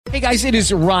Hey guys, it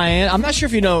is Ryan. I'm not sure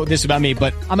if you know this about me,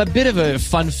 but I'm a bit of a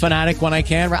fun fanatic when I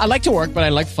can. I like to work, but I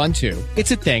like fun too.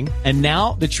 It's a thing. And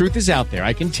now the truth is out there.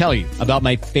 I can tell you about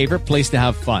my favorite place to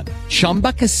have fun.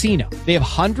 Chumba Casino. They have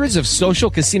hundreds of social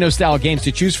casino style games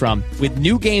to choose from with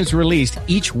new games released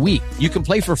each week. You can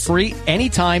play for free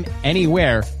anytime,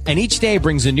 anywhere. And each day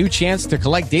brings a new chance to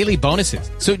collect daily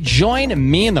bonuses. So join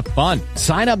me in the fun.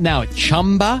 Sign up now at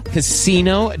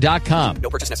ChumbaCasino.com. No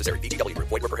purchase necessary. VGW.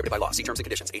 Void where prohibited by law. See terms and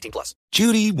conditions. 18+.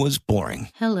 Judy was boring.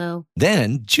 Hello.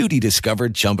 Then Judy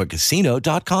discovered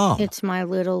ChumbaCasino.com. It's my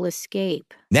little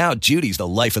escape. Now Judy's the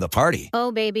life of the party.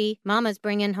 Oh, baby, mama's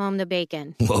bringing home the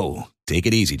bacon. Whoa, take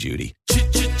it easy, Judy.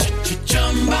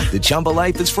 The Chumba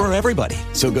life is for everybody.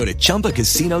 So go to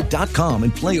ChumbaCasino.com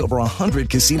and play over 100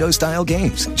 casino-style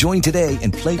games. Join today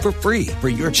and play for free for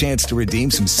your chance to redeem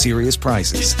some serious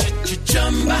prizes.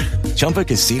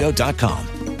 ChumbaCasino.com.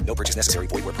 No purchase necessary.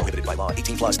 Void where prohibited by law.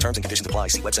 18+. Terms and conditions apply.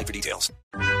 See website for details.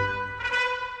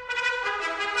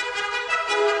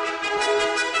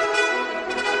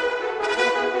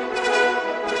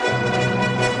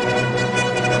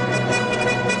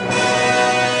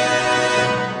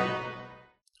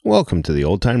 Welcome to the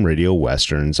Old Time Radio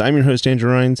Westerns. I'm your host,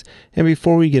 Andrew Rhynes, and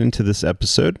before we get into this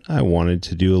episode, I wanted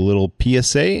to do a little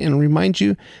PSA and remind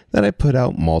you that I put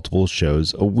out multiple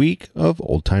shows a week of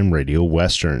Old Time Radio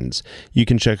Westerns. You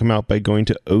can check them out by going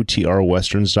to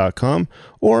otrwesterns.com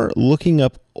or looking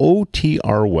up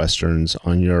OTR Westerns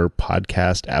on your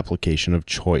podcast application of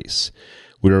choice.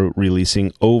 We're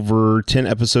releasing over 10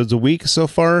 episodes a week so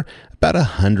far, about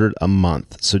 100 a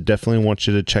month. So definitely want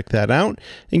you to check that out.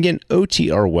 Again,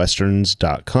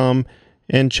 otrwesterns.com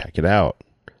and check it out.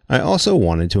 I also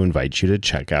wanted to invite you to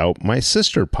check out my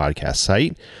sister podcast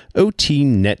site, OT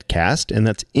Netcast, and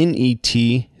that's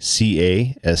Netcast.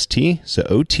 So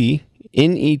OT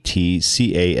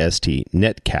Netcast,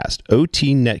 Netcast,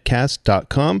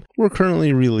 otnetcast.com. We're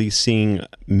currently releasing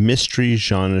mystery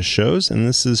genre shows, and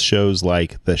this is shows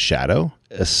like The Shadow,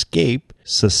 Escape,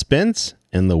 Suspense,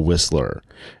 and The Whistler.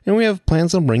 And we have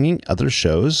plans on bringing other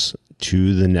shows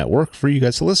to the network for you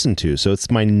guys to listen to. So it's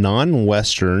my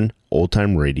non-Western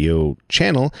old-time radio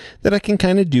channel that I can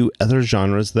kind of do other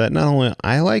genres that not only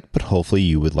I like, but hopefully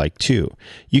you would like too.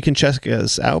 You can check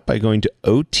us out by going to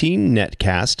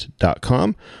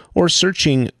otnetcast.com or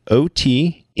searching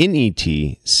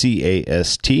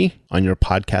OTNETCAST on your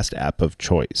podcast app of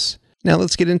choice. Now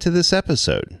let's get into this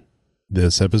episode.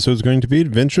 This episode is going to be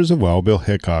Adventures of Wild Bill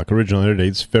Hickok. Original air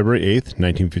dates February 8th,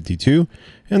 1952,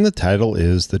 and the title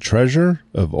is The Treasure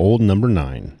of Old Number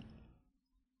 9.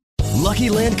 Lucky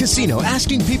Land Casino,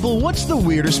 asking people, what's the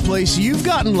weirdest place you've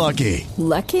gotten lucky?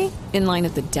 Lucky? In line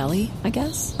at the deli, I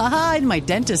guess? Aha, in my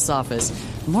dentist's office.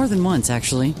 More than once,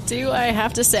 actually. Do I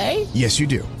have to say? Yes, you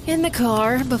do. In the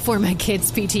car before my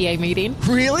kids' PTA meeting.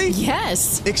 Really?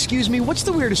 Yes. Excuse me, what's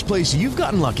the weirdest place you've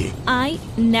gotten lucky? I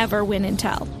never win and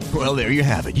tell. Well, there you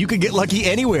have it. You can get lucky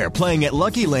anywhere, playing at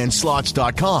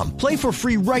LuckyLandSlots.com. Play for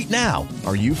free right now.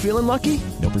 Are you feeling lucky?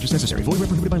 No purchase necessary. Void where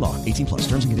prohibited by law. 18+.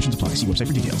 Terms and conditions apply. See website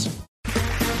for details.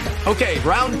 Okay,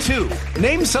 round two.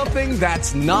 Name something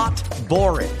that's not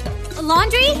boring. A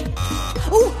laundry?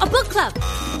 Ooh, a book club.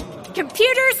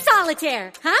 Computer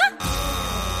solitaire, huh?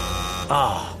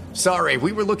 Ah, oh, sorry.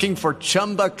 We were looking for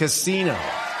Chumba Casino.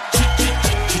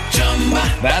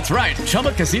 That's right.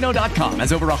 ChumbaCasino.com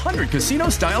has over 100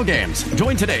 casino-style games.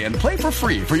 Join today and play for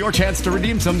free for your chance to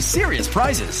redeem some serious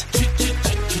prizes.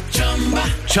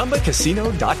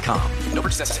 ChumbaCasino.com. No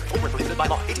purchase necessary. Void where prohibited by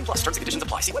law. 18+. Terms and conditions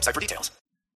apply. See website for details.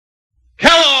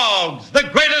 Kellogg's, the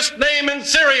greatest name in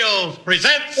cereals,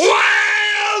 presents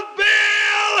Wild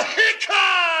Bill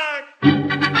Hickok!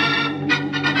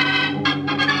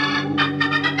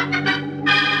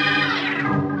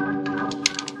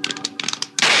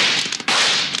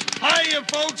 Hiya,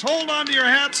 folks. Hold on to your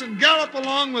hats and gallop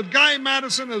along with Guy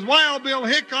Madison as Wild Bill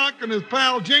Hickok and his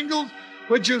pal Jingles,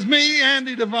 which is me,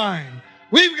 Andy Devine.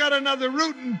 We've got another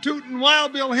rootin' tootin'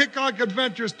 Wild Bill Hickok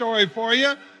adventure story for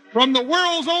you from the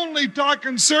world's only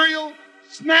talking cereal,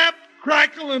 Snap,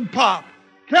 Crackle, and Pop.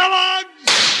 Kellogg's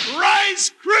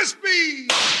Rice Krispies!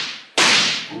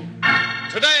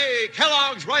 Today,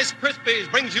 Kellogg's Rice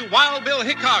Krispies brings you Wild Bill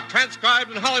Hickok,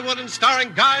 transcribed in Hollywood and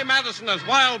starring Guy Madison as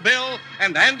Wild Bill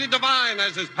and Andy Devine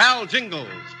as his pal Jingles.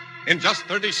 In just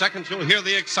 30 seconds, you'll hear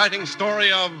the exciting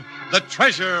story of the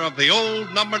treasure of the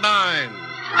old number 9.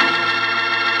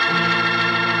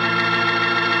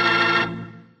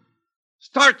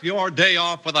 Start your day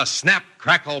off with a Snap,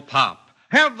 Crackle, Pop.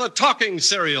 Have the talking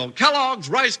cereal, Kellogg's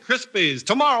Rice Krispies,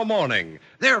 tomorrow morning.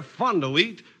 They're fun to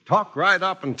eat, talk right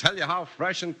up, and tell you how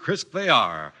fresh and crisp they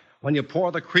are. When you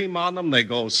pour the cream on them, they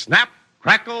go snap,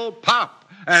 crackle, pop.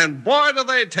 And boy, do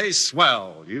they taste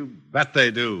swell. You bet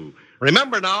they do.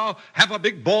 Remember now, have a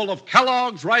big bowl of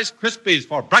Kellogg's Rice Krispies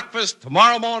for breakfast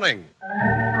tomorrow morning.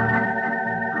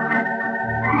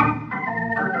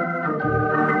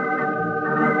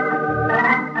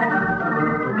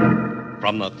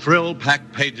 From the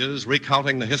thrill-packed pages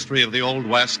recounting the history of the Old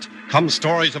West come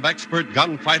stories of expert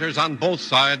gunfighters on both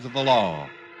sides of the law.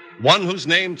 One whose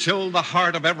name chilled the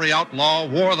heart of every outlaw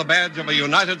wore the badge of a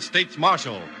United States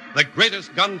Marshal, the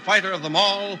greatest gunfighter of them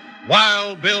all,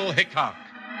 Wild Bill Hickok.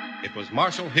 It was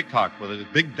Marshal Hickok with his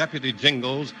big deputy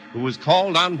Jingles who was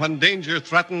called on when danger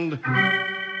threatened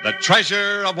the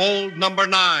treasure of Old Number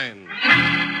 9.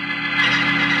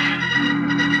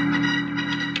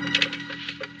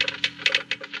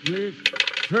 The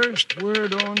first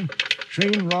word on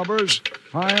train robbers,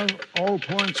 file all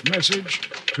points message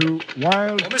to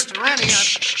Wild... Oh, Mr. Ranny,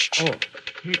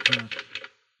 Hickok.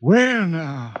 Well,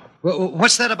 now.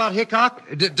 What's that about Hickok?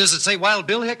 Does it say Wild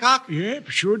Bill Hickok? Yep,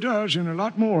 sure does, and a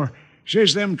lot more.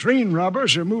 Says them train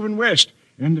robbers are moving west,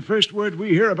 and the first word we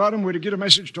hear about 'em were to get a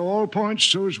message to all points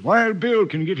so's Wild Bill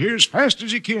can get here as fast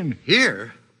as he can.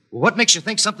 Here? What makes you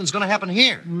think something's going to happen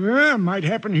here? Well, might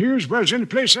happen here as well as any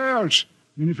place else.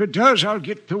 And if it does, I'll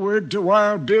get the word to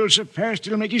Wild Bill so fast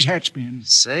it'll make his hat spin.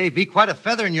 Say, be quite a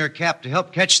feather in your cap to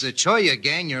help catch the Choya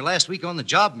gang your last week on the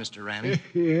job, Mr. Ranny.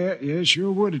 Yeah,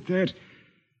 sure would at that.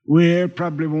 Well,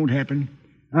 probably won't happen.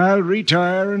 I'll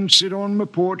retire and sit on my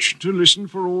porch to listen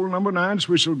for old Number 9's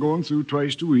whistle going through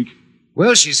twice a week.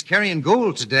 Well, she's carrying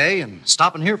gold today and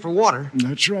stopping here for water.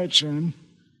 That's right, son.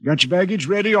 Got your baggage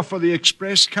ready off of the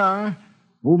express car?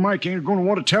 Old Mike ain't going to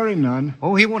want to tarry none.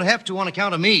 Oh, he won't have to on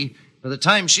account of me. By the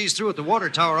time she's through at the water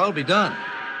tower, I'll be done.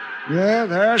 Yeah,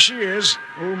 there she is.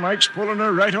 Old Mike's pulling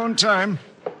her right on time.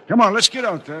 Come on, let's get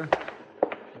out there.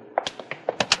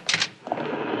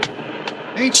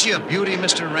 Ain't she a beauty,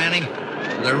 Mr. Ranny?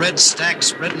 The red stack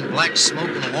spreading black smoke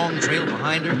and a long trail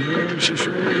behind her. Yeah, she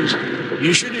sure is.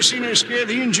 You should have seen her scare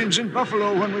the Injuns in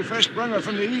Buffalo when we first brung her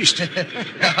from the east. I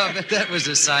bet that was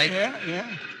a sight. Yeah.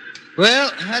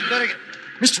 Well, I'd better get...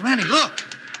 Mr. Ranny, look.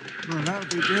 Well, I'll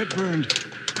be dead burned.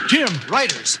 Jim!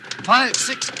 Riders. 5,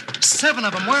 6, 7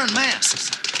 of them wearing masks.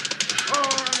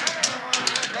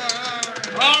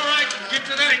 All right, get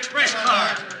to that express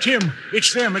car. Jim,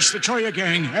 it's them. It's the Choya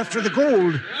gang. After the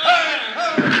gold.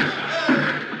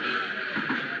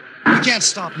 We can't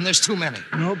stop them. There's too many.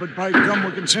 No, but by gum,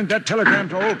 we can send that telegram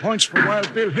to all points for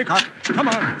Wild Bill Hickok. Come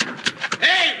on.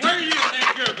 Hey, where you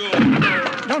think you're going?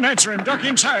 Don't answer him. Duck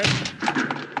inside.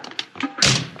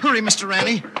 Hurry, Mr.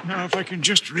 Ranny. Now, if I can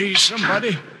just raise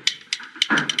somebody.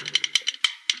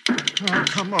 Oh,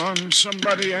 come on.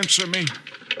 Somebody answer me.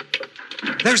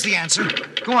 There's the answer.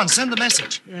 Go on, send the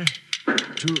message. Yeah.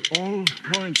 To all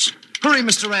points. Hurry,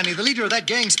 Mr. Ranny. The leader of that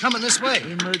gang's coming this way.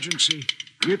 Emergency.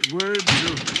 Get word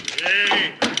to...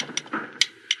 Hey.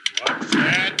 What's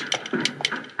that?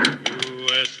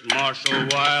 U.S. Marshal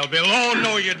Wild Bill. Oh,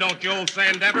 no, you don't, you old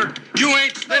sandabber. You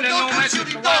ain't sending no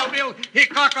message to Wild Bill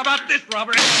Hickok about this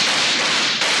robbery.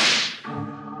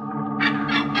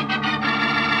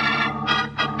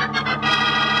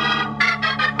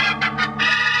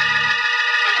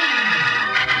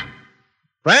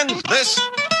 Friends, this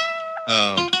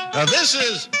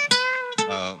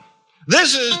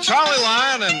is Charlie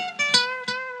Lyon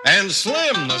and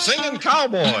Slim, the singing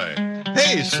cowboy.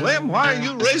 Hey, Slim, why are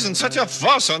you raising such a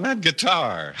fuss on that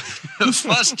guitar?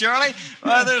 Fuss, Charlie?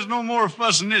 Why, there's no more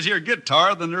fuss in this here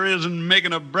guitar than there is in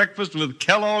making a breakfast with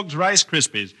Kellogg's Rice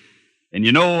Krispies. And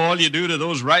you know all you do to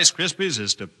those Rice Krispies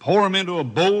is to pour them into a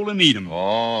bowl and eat them.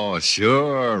 Oh,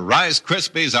 sure. Rice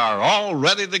Krispies are all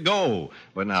ready to go.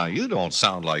 But now, you don't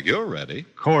sound like you're ready.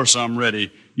 Of course I'm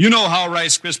ready. You know how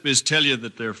Rice Krispies tell you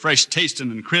that they're fresh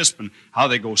tasting and crisp and how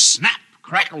they go snap,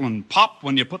 crackle, and pop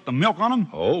when you put the milk on them?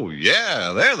 Oh,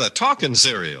 yeah. They're the talking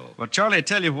cereal. Well, Charlie, I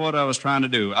tell you what I was trying to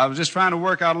do. I was just trying to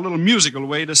work out a little musical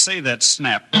way to say that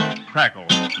snap, crackle,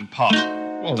 and pop.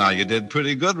 Well, now, you did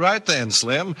pretty good right then,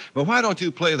 Slim. But why don't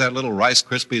you play that little Rice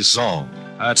Krispies song?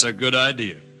 That's a good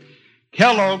idea.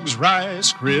 Kellogg's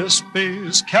Rice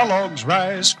Krispies, Kellogg's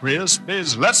Rice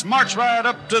Krispies. Let's march right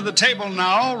up to the table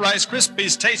now. Rice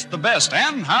Krispies taste the best.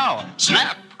 And how?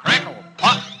 Snap, crackle,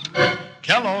 pop.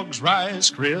 Kellogg's Rice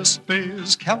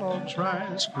Krispies, Kellogg's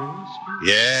Rice Krispies.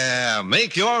 Yeah,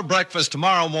 make your breakfast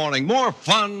tomorrow morning more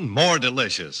fun, more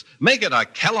delicious. Make it a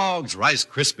Kellogg's Rice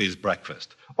Krispies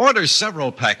breakfast. Order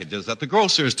several packages at the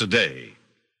grocer's today.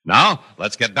 Now,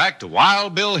 let's get back to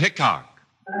Wild Bill Hickok.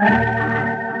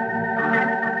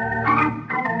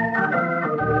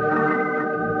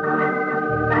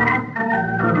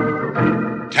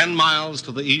 10 miles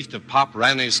to the east of Pop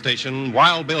Ranny's station,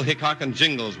 Wild Bill Hickok and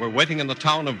Jingles were waiting in the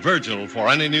town of Virgil for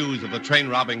any news of the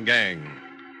train-robbing gang.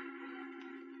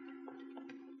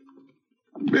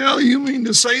 Bill, you mean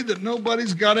to say that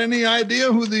nobody's got any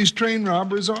idea who these train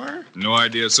robbers are? No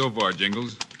idea so far,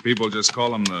 Jingles. People just call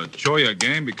them the Cholla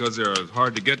gang because they're as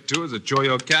hard to get to as a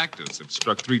Cholla cactus. They've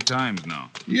struck 3 times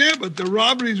now. Yeah, but the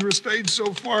robberies were staged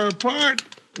so far apart.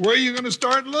 Where are you going to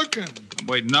start looking? I'm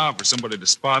waiting now for somebody to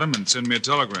spot them and send me a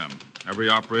telegram. Every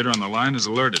operator on the line is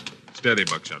alerted. Steady,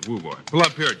 Buckshot. Woo, boy. Pull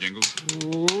up here, Jingles.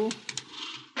 Oh,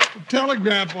 the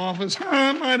telegraph office.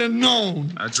 I might have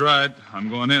known. That's right. I'm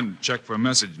going in to check for a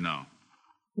message now.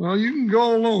 Well, you can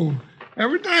go alone.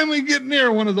 Every time we get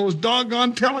near one of those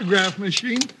doggone telegraph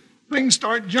machines, things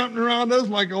start jumping around us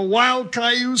like a wild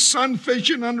cayuse sun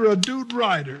fishing under a dude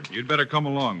rider. You'd better come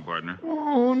along, partner.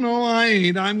 Oh, no, I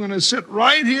ain't. I'm going to sit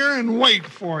right here and wait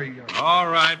for you. All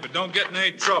right, but don't get in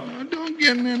any trouble. Don't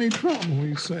get in any trouble,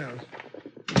 he says.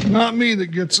 It's not me that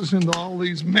gets us into all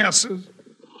these messes.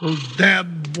 Those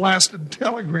dad-blasted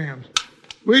telegrams.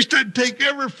 Wished I'd take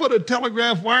every foot of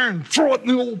telegraph wire and throw it in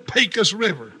the old Pecos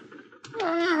River.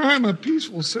 I'm a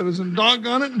peaceful citizen,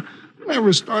 doggone it.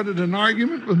 Never started an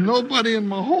argument with nobody in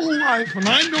my whole life, and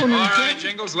I don't intend... All right,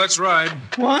 Jingles, let's ride.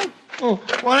 What? Oh,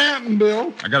 what happened,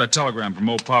 Bill? I got a telegram from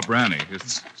old Pop Ranny.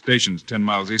 His station's 10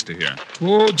 miles east of here.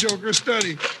 Oh, Joker,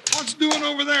 steady. What's doing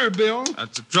over there, Bill?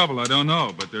 That's the trouble, I don't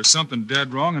know, but there's something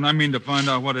dead wrong, and I mean to find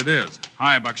out what it is.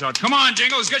 Hi, Buckshot. Come on,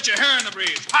 Jingles, get your hair in the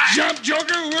breeze. Hi. Jump,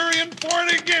 Joker, we're in for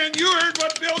it again. You heard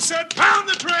what Bill said. Pound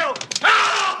the trail.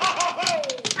 Oh!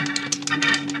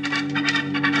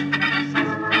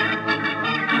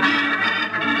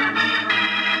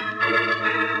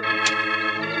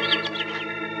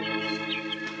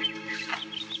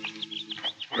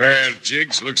 Well,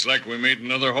 Jigs, looks like we made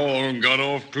another haul and got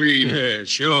off clean. Yeah,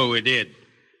 sure we did.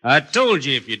 I told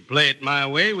you if you'd play it my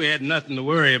way, we had nothing to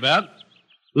worry about.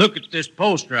 Look at this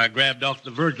poster I grabbed off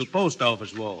the Virgil post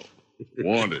office wall.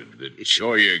 Wanted, the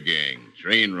Cholla gang,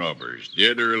 train robbers,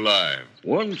 dead or alive.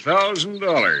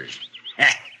 $1,000.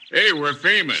 Hey, we're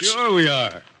famous. Sure we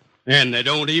are. And they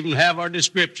don't even have our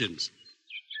descriptions.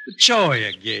 The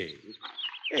Cholla gang.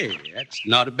 Hey, that's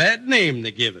not a bad name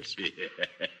they give us.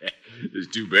 It's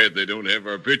too bad they don't have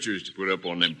our pictures to put up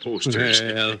on them posters.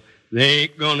 Well, they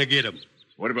ain't gonna get them.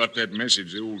 What about that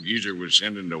message the old geezer was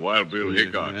sending to Wild Bill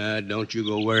Hickok? Don't you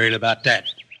go worrying about that.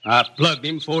 I plugged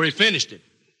him before he finished it.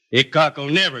 Hickok will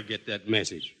never get that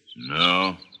message.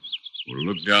 No. We'll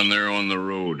look down there on the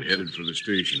road, headed for the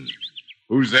station.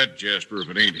 Who's that, Jasper, if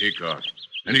it ain't Hickok?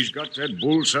 And he's got that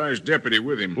bull-sized deputy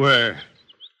with him. Where?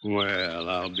 Well,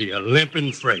 I'll be a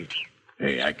limping freight.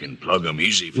 Hey, I can plug him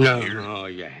easy from here. No,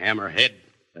 you hammerhead.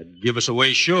 That'd give us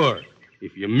away sure.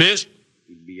 If you missed,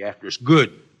 you'd be after us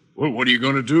good. Well, what are you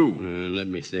going to do? Let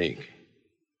me think.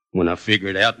 When I figure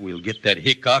it out, we'll get that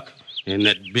Hickok and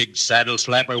that big saddle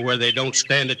slapper where they don't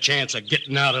stand a chance of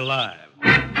getting out alive.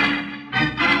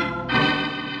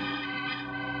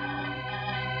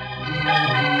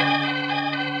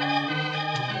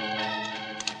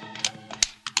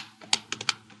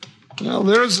 Well,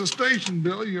 there's the station,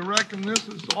 Bill. You reckon this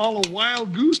is all a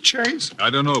wild goose chase?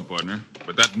 I don't know, partner.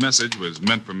 But that message was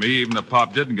meant for me, even if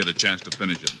Pop didn't get a chance to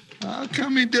finish it. How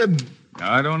come he didn't?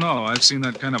 I don't know. I've seen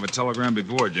that kind of a telegram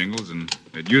before, Jingles, and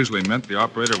it usually meant the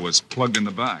operator was plugged in the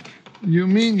back. You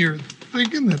mean you're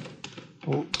thinking that...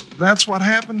 Well, that's what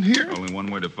happened here? Only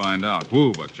one way to find out.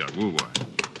 Woo, Buckshot. Woo, boy.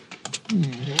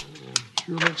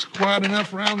 Sure looks quiet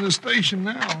enough around the station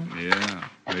now. Yeah,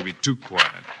 maybe too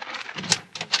quiet.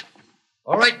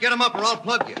 All right, get him up or I'll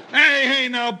plug you. Hey,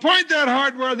 now, point that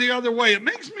hardware the other way. It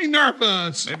makes me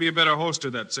nervous. Maybe you better holster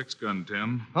that 6-gun,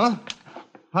 Tim. Huh?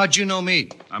 How'd you know me?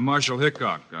 I'm Marshal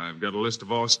Hickok. I've got a list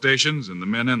of all stations and the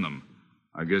men in them.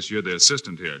 I guess you're the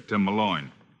assistant here, Tim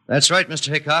Malloyne. That's right, Mr.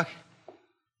 Hickok.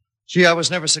 Gee, I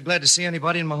was never so glad to see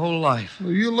anybody in my whole life.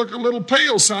 Well, you look a little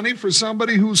pale, Sonny, for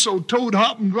somebody who's so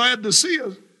toad-hopping glad to see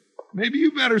us. Maybe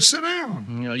you better sit down.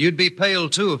 You know, you'd be pale,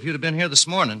 too, if you'd have been here this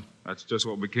morning. That's just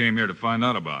what we came here to find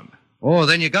out about. Oh,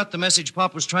 then you got the message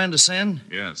Pop was trying to send?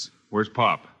 Yes. Where's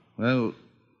Pop? Well,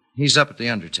 he's up at the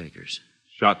undertaker's.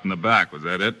 Shot in the back, was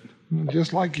that it?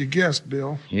 Just like you guessed,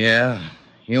 Bill. Yeah.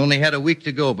 He only had a week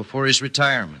to go before his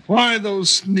retirement. Why,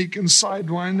 those sneaking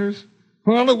sidewinders?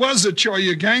 Well, it was the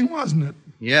Cholla gang, wasn't it?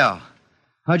 Yeah.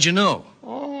 How'd you know?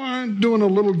 Oh, I'm doing a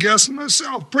little guessing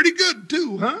myself. Pretty good,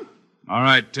 too, huh? All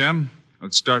right, Tim.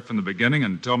 Let's start from the beginning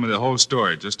and tell me the whole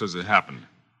story, just as it happened.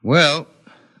 Well,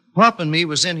 Pop and me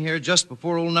was in here just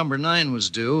before old number 9 was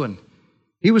due, and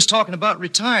he was talking about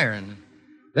retiring.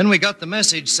 Then we got the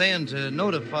message saying to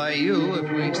notify you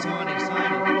if we saw any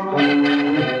sign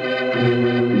of... Hey,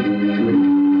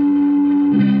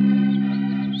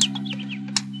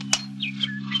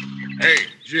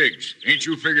 Jiggs, ain't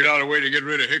you figured out a way to get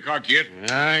rid of Hickok yet?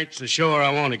 I ain't so sure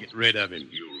I want to get rid of him.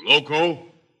 You loco?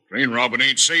 Train robbing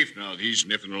ain't safe now that he's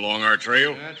sniffing along our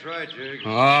trail. That's right, Jiggs.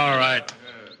 All right.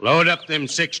 Load up them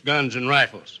 6 guns and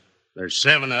rifles. There's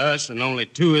 7 of us and only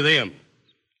 2 of them.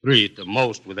 3 at the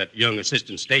most with that young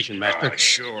assistant station master.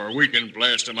 Sure, we can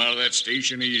blast him out of that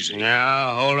station easy.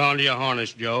 Now, hold on to your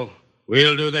harness, Joe.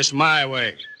 We'll do this my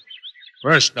way.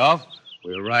 First off,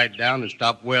 we'll ride down and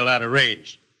stop well out of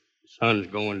range. The sun's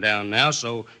going down now,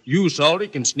 so you, Salty,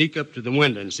 can sneak up to the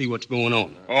window and see what's going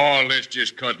on. Oh, let's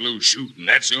just cut loose shooting.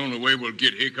 That's the only way we'll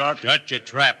get Hickok. Shut your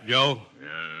trap, Joe.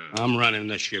 Yeah. I'm running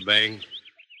this shebang.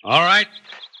 All right,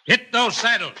 hit those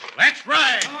saddles. Let's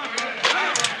ride.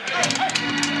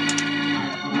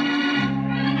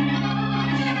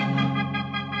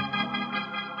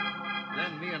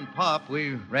 Then me and Pop,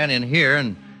 we ran in here,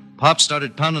 and Pop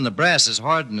started pounding the brass as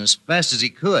hard and as fast as he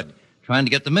could, trying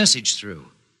to get the message through.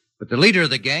 But the leader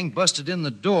of the gang busted in the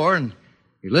door, and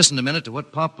he listened a minute to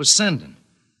what Pop was sending.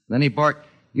 Then he barked,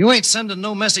 "You ain't sending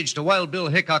no message to Wild Bill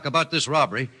Hickok about this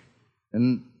robbery."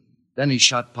 And then he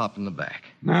shot Pop in the back.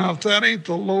 Now, if that ain't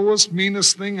the lowest,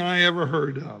 meanest thing I ever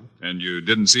heard of. And you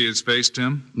didn't see his face,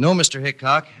 Tim? No, Mr.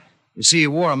 Hickok. You see, he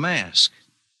wore a mask.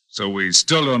 So we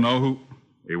still don't know who...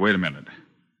 Hey, wait a minute.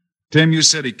 Tim, you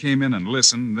said he came in and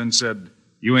listened, then said,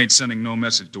 "You ain't sending no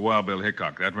message to Wild Bill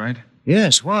Hickok," that right?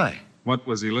 Yes, why? What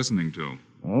was he listening to?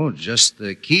 Oh, just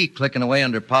the key clicking away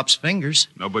under Pop's fingers.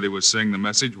 Nobody was saying the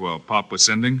message while Pop was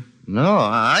sending? No,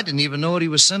 I didn't even know what he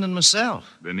was sending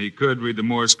myself. Then he could read the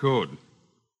Morse code.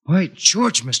 Why,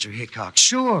 George, Mr. Hickok,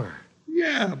 sure.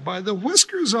 Yeah, by the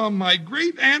whiskers on my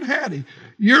great Aunt Hattie.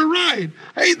 You're right.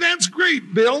 Hey, that's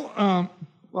great, Bill.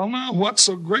 Well, now, what's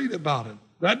so great about it?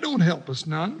 That don't help us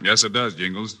none. Yes, it does,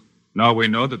 Jingles. Now we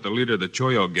know that the leader of the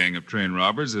Choyo gang of train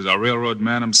robbers is our railroad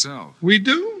man himself. We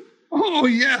do? Oh,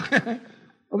 yeah.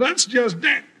 Well, that's just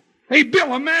that. Hey,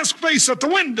 Bill, a masked face at the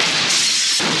window.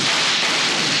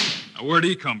 Now, where'd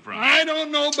he come from? I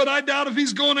don't know, but I doubt if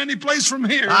he's going any place from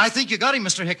here. I think you got him,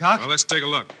 Mr. Hickok. Well, let's take a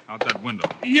look out that window.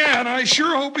 Yeah, and I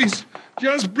sure hope he's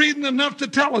just breathing enough to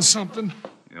tell us something.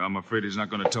 Yeah, I'm afraid he's not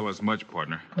going to tell us much,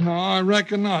 partner. No, I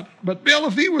reckon not. But, Bill,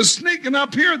 if he was sneaking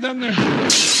up here, then there...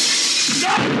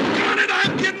 Doggone it,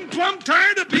 I'm getting plumb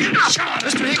tired of being shot.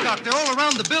 Mr. Hickok, they're all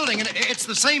around the building, and it's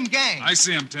the same gang. I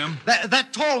see him, Tim.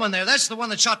 That tall one there, that's the one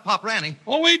that shot Pop Ranny.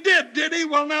 Oh, he did he?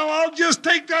 Well, now I'll just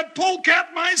take that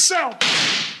polecat myself.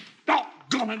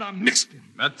 Doggone it, I missed him.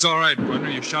 That's all right, partner.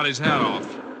 You shot his hat off.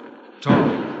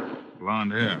 Tall,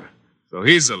 blonde hair. So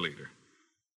he's the leader.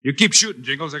 You keep shooting,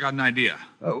 Jingles. I got an idea.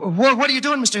 What are you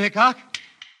doing, Mr. Hickok?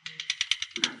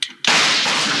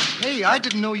 Hey, I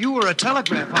didn't know you were a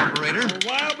telegraph operator. Well,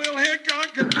 Wild Bill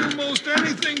Hickok can do most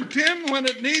anything, Tim, when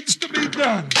it needs to be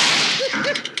done.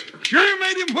 Sure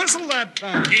made him whistle that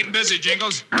time. Keep him busy,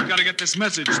 Jingles. We got to get this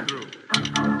message through.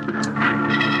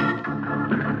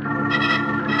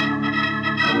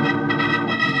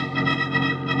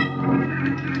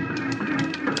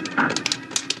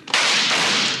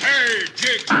 Hey,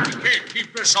 Jiggs, we can't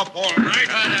keep this up all night.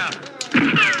 Right out.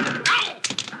 Ow!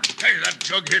 Hey, that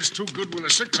jughead's too good with a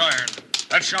 6-iron.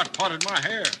 That shot potted my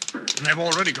hair. And they've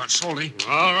already got Salty.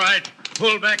 All right.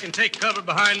 Pull back and take cover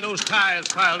behind those tires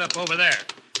piled up over there.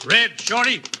 Red,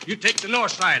 Shorty, you take the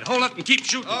north side. Hold up and keep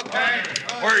shooting. Okay.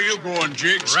 Where are you going,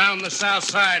 Jiggs? Around the south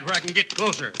side where I can get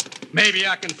closer. Maybe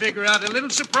I can figure out a little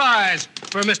surprise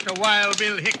for Mr. Wild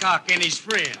Bill Hickok and his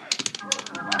friend.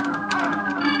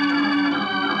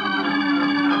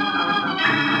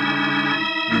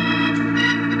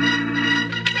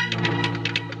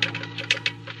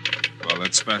 Well,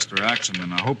 that's faster action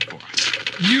than I hoped for.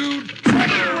 You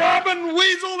train-robbing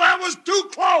weasel, that was too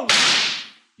close.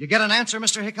 You get an answer,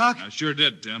 Mr. Hickok? I sure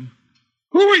did, Tim.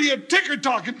 Who are you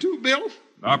ticker-talking to, Bill?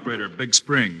 The operator at Big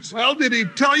Springs. Well, did he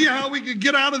tell you how we could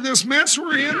get out of this mess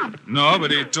we're in? No, but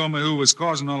he told me who was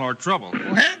causing all our trouble.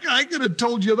 Well, heck, I could have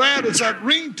told you that. It's that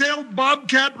ring-tailed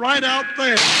bobcat right out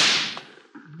there.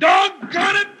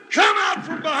 Doggone it! Come out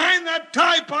from behind that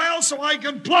tie pile so I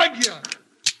can plug you.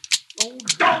 Oh,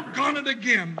 doggone it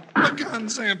again. The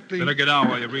gun's empty. Better get down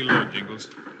while you reload,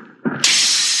 Jingles.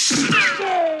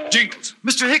 Jingles!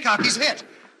 Mr. Hickok, he's hit.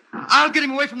 I'll get him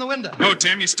away from the window. No,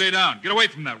 Tim, you stay down. Get away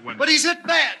from that window. But he's hit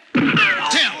bad.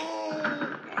 Tim!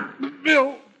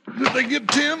 Bill, did they get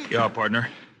Tim? Yeah, partner.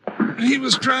 He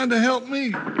was trying to help me.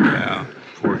 Yeah,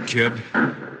 poor kid.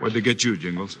 Where'd they get you,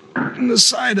 Jingles? In the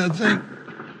side, I think.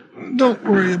 Don't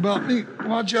worry about me.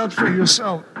 Watch out for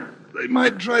yourself. They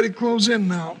might try to close in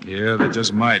now. Yeah, they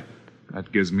just might.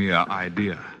 That gives me an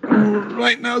idea.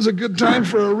 Right now's a good time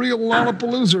for a real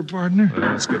lollapalooza, partner.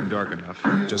 Well, it's getting dark enough.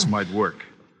 Just might work.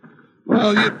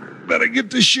 Well, you better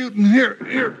get to shooting.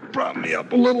 Here, prop me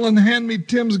up a little and hand me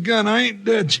Tim's gun. I ain't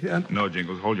dead yet. No,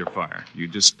 Jingles, hold your fire. You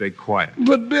just stay quiet.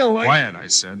 But, Bill, Quiet, I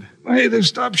said. Hey, they've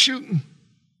stopped shooting.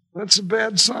 That's a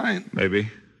bad sign.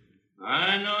 Maybe.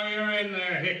 I know you're in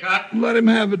there, Hickok. Let him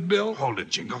have it, Bill. Hold it,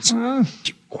 Jingles. Huh?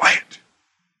 Keep quiet.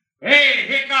 Hey,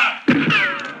 Hickok!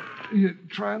 You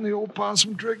trying the old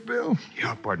possum trick, Bill?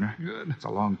 Yeah, partner. Good. It's a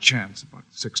long chance, about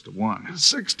 6-1.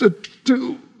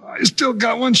 6-2. I still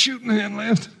got one shooting hand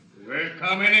left. We're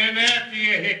coming in after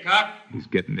you, Hickok. He's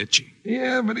getting itchy.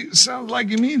 Yeah, but he sounds like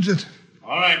he means it.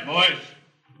 All right, boys.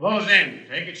 Close in.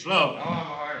 Take it slow.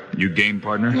 You game,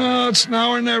 partner? No, it's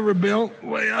now or never, Bill. The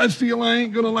way I feel I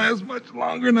ain't gonna last much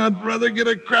longer, and I'd rather get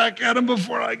a crack at him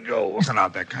before I go. Cut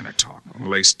out that kind of talk.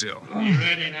 Lay still. You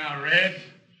ready now, Red?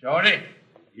 Shorty,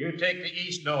 you take the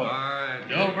east door. All right.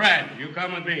 Joe Brad, you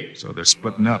come with me. So they're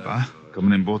splitting up, huh?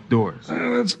 Coming in both doors.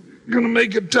 That's gonna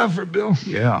make it tougher, Bill.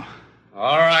 Yeah.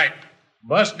 All right.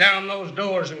 Bust down those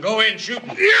doors and go in shooting.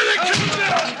 Here they come,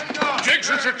 Bill! Jigs,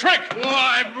 it's a trick.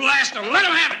 Why, blast them. Let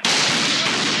them have it.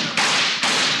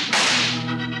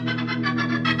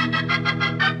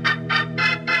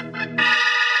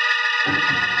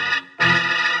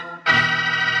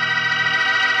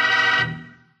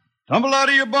 Tumble out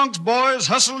of your bunks, boys.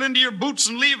 Hustle into your boots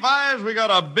and Levi's. We got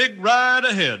a big ride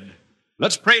ahead.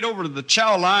 Let's parade over to the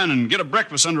chow line and get a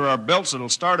breakfast under our belts that'll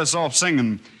start us off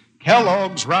singing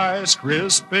Kellogg's Rice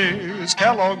Krispies,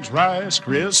 Kellogg's Rice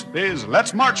Krispies.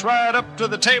 Let's march right up to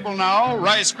the table now.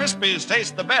 Rice Krispies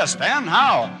taste the best. And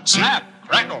how? Snap,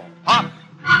 crackle, pop.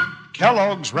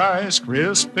 Kellogg's Rice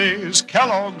Krispies,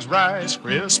 Kellogg's Rice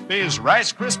Krispies.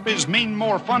 Rice Krispies mean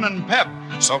more fun and pep.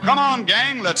 So come on,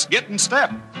 gang, let's get in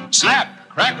step. Snap,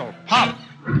 crackle, pop.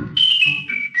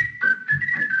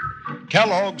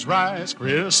 Kellogg's Rice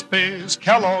Krispies,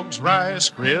 Kellogg's Rice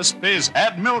Krispies.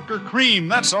 Add milk or cream,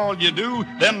 that's all you do.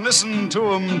 Then listen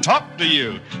to 'em talk to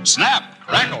you. Snap,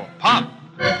 crackle, pop.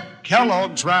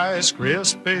 Kellogg's Rice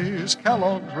Krispies,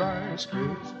 Kellogg's Rice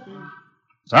Krispies.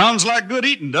 Sounds like good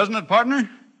eating, doesn't it, partner?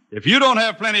 If you don't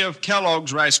have plenty of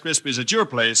Kellogg's Rice Krispies at your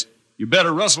place, you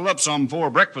better rustle up some for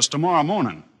breakfast tomorrow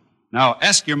morning. Now,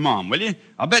 ask your mom, will you?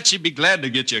 I'll bet she'd be glad to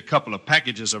get you a couple of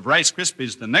packages of Rice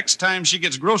Krispies the next time she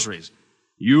gets groceries.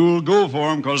 You'll go for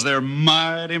them because they're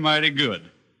mighty, mighty good.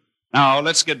 Now,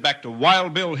 let's get back to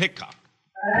Wild Bill Hickok.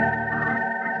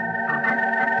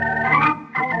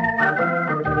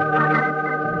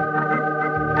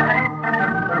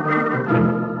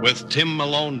 With Tim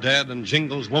Malone dead and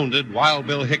Jingles wounded, Wild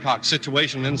Bill Hickok's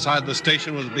situation inside the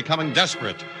station was becoming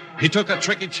desperate. He took a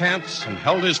tricky chance and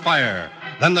held his fire.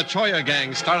 Then the Choya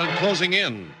gang started closing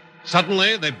in.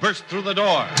 Suddenly, they burst through the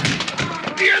door.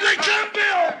 Here they come,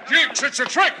 Bill! Jigs, it's a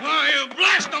trick. Oh, you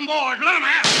blast them, boys. Let them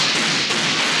have it.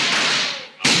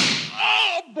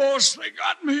 Oh, boss, they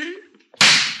got me.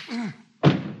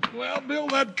 Well, Bill,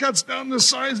 that cuts down the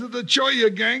size of the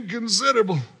Choya gang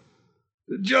considerable.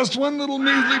 Just one little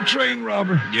measly train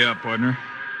robber. Yeah, partner.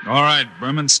 All right,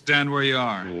 Berman, stand where you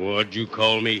are. What'd you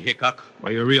call me, Hickok?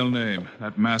 By your real name.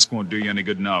 That mask won't do you any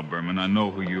good now, Berman. I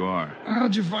know who you are.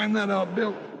 How'd you find that out,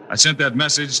 Bill? I sent that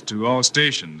message to all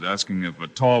stations asking if a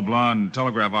tall, blonde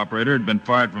telegraph operator had been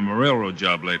fired from a railroad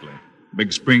job lately.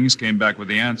 Big Springs came back with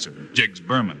the answer, Jiggs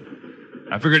Berman.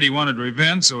 I figured he wanted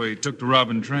revenge, so he took to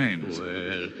robbing trains.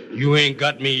 Well, you ain't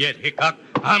got me yet, Hickok.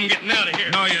 I'm getting out of here.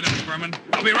 No, you don't, Berman.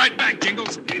 I'll be right back,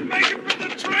 Jingles. He's making for the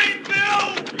train,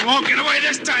 Bill! You won't get away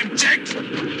this time, Jiggs.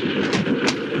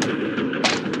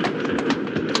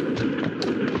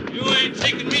 You ain't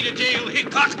taking me to jail,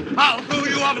 Hickok. I'll throw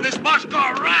you off of this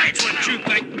boxcar right now. What you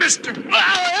think, mister?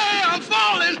 Hey, I'm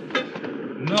falling.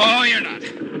 No, you're not.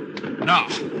 No.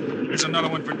 Here's another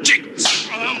one for Jingles.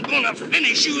 I'm gonna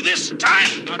finish you this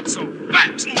time. Not so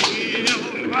fast.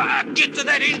 Well, I get to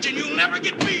that engine, you'll never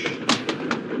get me.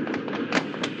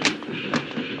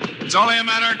 It's only a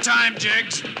matter of time,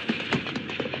 Jiggs.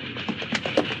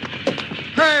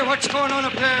 Hey, what's going on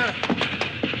up there?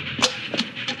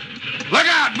 Look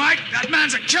out, Mike. That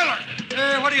man's a killer.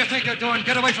 Hey, what do you think you're doing?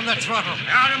 Get away from that throttle.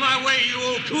 Out of my way, you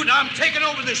old coot. I'm taking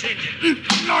over this engine.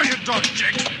 No, you don't,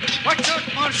 Jiggs. Watch out,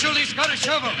 Marshal. He's got a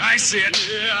shovel. I see it.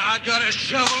 Yeah, I got a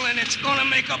shovel, and it's gonna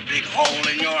make a big hole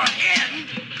in your head.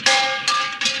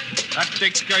 That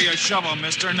takes care of your shovel,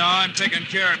 mister. Now I'm taking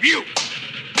care of you.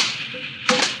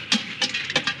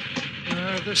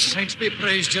 The saints be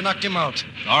praised, you knocked him out.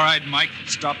 All right, Mike.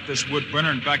 Stop this wood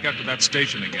burner and back up to that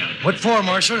station again. What for,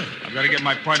 Marshal? I've got to get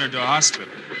my partner to a hospital.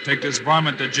 Take this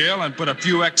varmint to jail and put a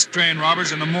few ex-train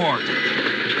robbers in the morgue.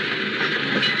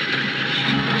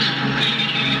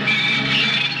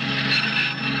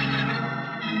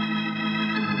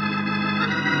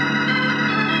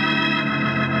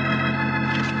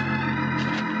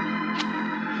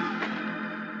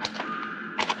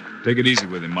 Take it easy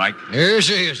with him, Mike.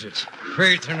 Easy, is it?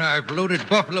 Faith, and I've loaded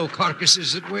buffalo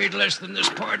carcasses that weighed less than this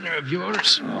partner of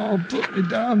yours. Oh, put me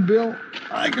down, Bill.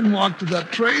 I can walk to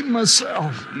that train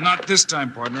myself. Not this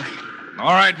time, partner.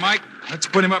 All right, Mike, let's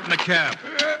put him up in the cab.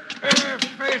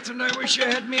 Faith, and I wish I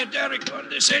had me a derrick on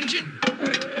this engine.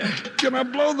 Can I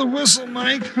blow the whistle,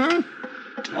 Mike, huh?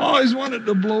 Always wanted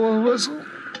to blow a whistle.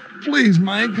 Please,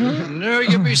 Mike, huh? No,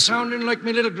 you be sounding like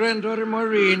my little granddaughter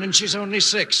Maureen, and she's only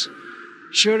 6.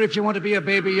 Sure, if you want to be a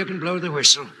baby, you can blow the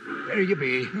whistle. There you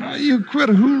be. Now, you quit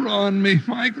hoorahing me,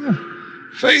 Michael.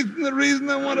 Faith, and the reason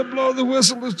I want to blow the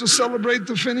whistle is to celebrate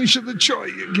the finish of the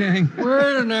Choya gang.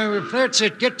 Well, now, if that's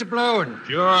it, get to blowing.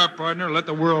 Sure, partner. Let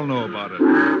the world know about it.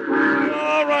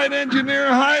 All right, engineer,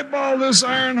 highball this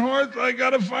iron horse. I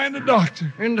gotta find a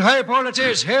doctor. And highball it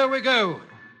is. Here we go.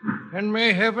 And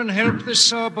may heaven help the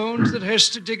sawbones that has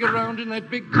to dig around in that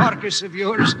big carcass of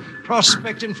yours,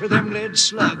 prospecting for them lead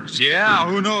slugs. Yeah,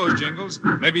 who knows, Jingles?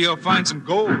 Maybe he'll find some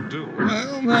gold, too.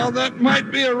 Well, now, that might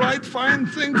be a right fine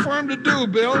thing for him to do,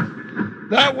 Bill.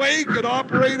 That way he could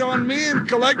operate on me and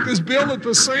collect his bill at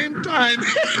the same time.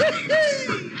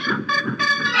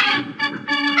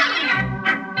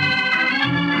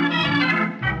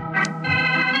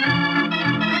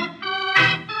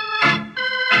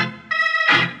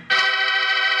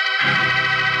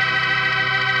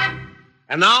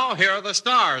 And now, here are the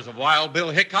stars of Wild Bill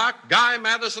Hickok, Guy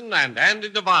Madison, and Andy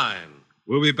Devine.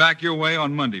 We'll be back your way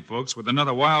on Monday, folks, with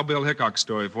another Wild Bill Hickok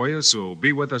story for you, so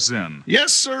be with us then.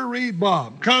 Yes, sir,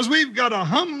 Bob, because we've got a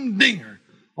humdinger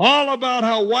all about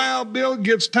how Wild Bill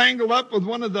gets tangled up with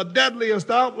one of the deadliest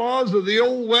outlaws of the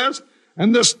Old West,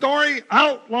 and the story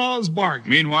Outlaw's Bargain.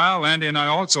 Meanwhile, Andy and I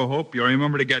also hope you'll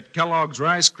remember to get Kellogg's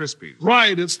Rice Krispies.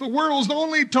 Right, it's the world's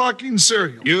only talking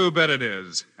cereal. You bet it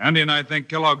is. Andy and I think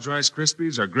Kellogg's Rice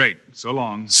Krispies are great. So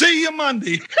long. See you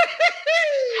Monday.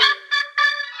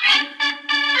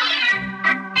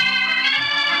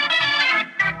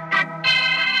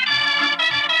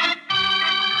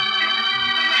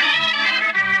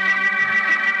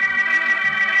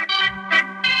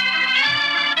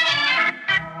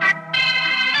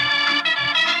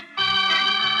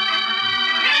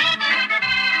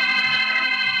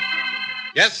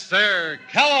 Yes, sir.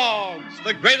 Kellogg's,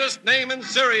 the greatest name in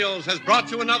cereals, has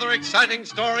brought you another exciting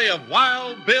story of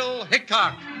Wild Bill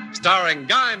Hickok, starring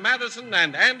Guy Madison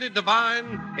and Andy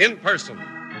Devine in person.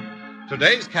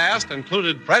 Today's cast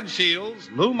included Fred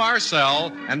Shields, Lou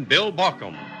Marcel, and Bill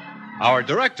Baucom. Our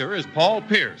director is Paul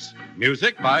Pierce.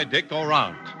 Music by Dick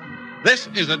Orant. This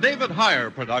is a David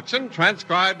Heyer production,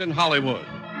 transcribed in Hollywood.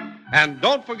 And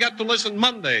don't forget to listen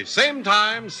Monday, same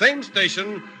time, same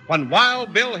station, when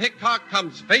Wild Bill Hickok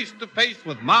comes face to face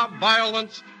with mob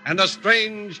violence and a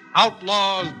strange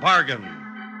outlaw's bargain.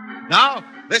 Now,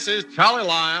 this is Charlie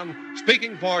Lyon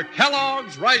speaking for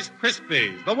Kellogg's Rice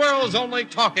Krispies, the world's only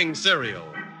talking cereal.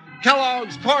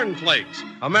 Kellogg's Corn Flakes,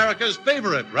 America's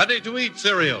favorite ready-to-eat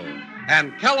cereal.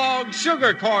 And Kellogg's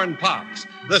Sugar Corn Pops,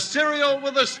 the cereal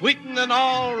with the sweetening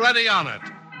already on it.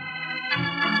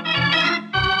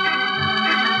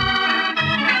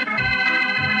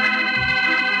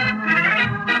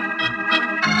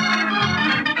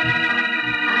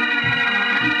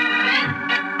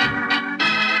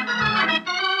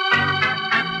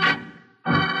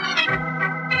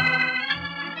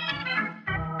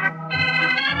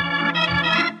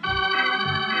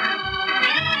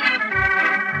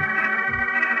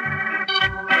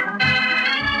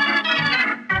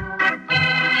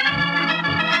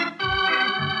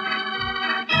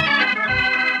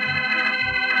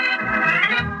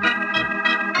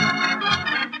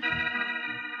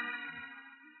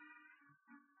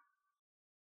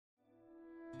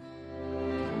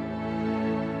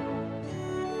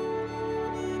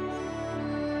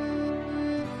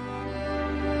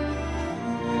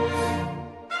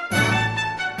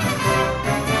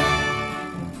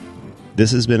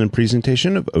 This has been a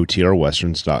presentation of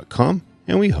OTRWesterns.com,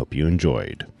 and we hope you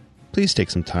enjoyed. Please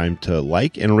take some time to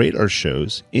like and rate our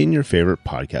shows in your favorite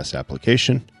podcast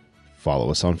application. Follow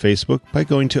us on Facebook by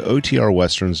going to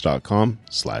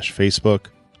OTRWesterns.com/Facebook.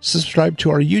 Subscribe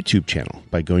to our YouTube channel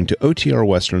by going to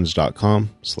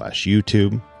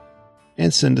OTRWesterns.com/YouTube.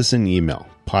 And send us an email,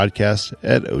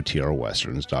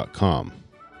 podcast@OTRWesterns.com.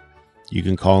 You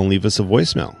can call and leave us a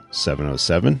voicemail,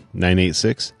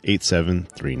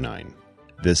 707-986-8739.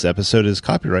 This episode is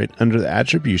copyright under the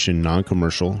Attribution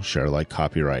Non-Commercial Share-alike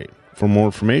copyright. For more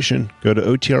information, go to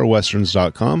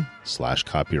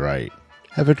OTRWesterns.com/copyright.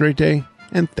 Have a great day,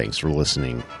 and thanks for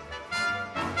listening.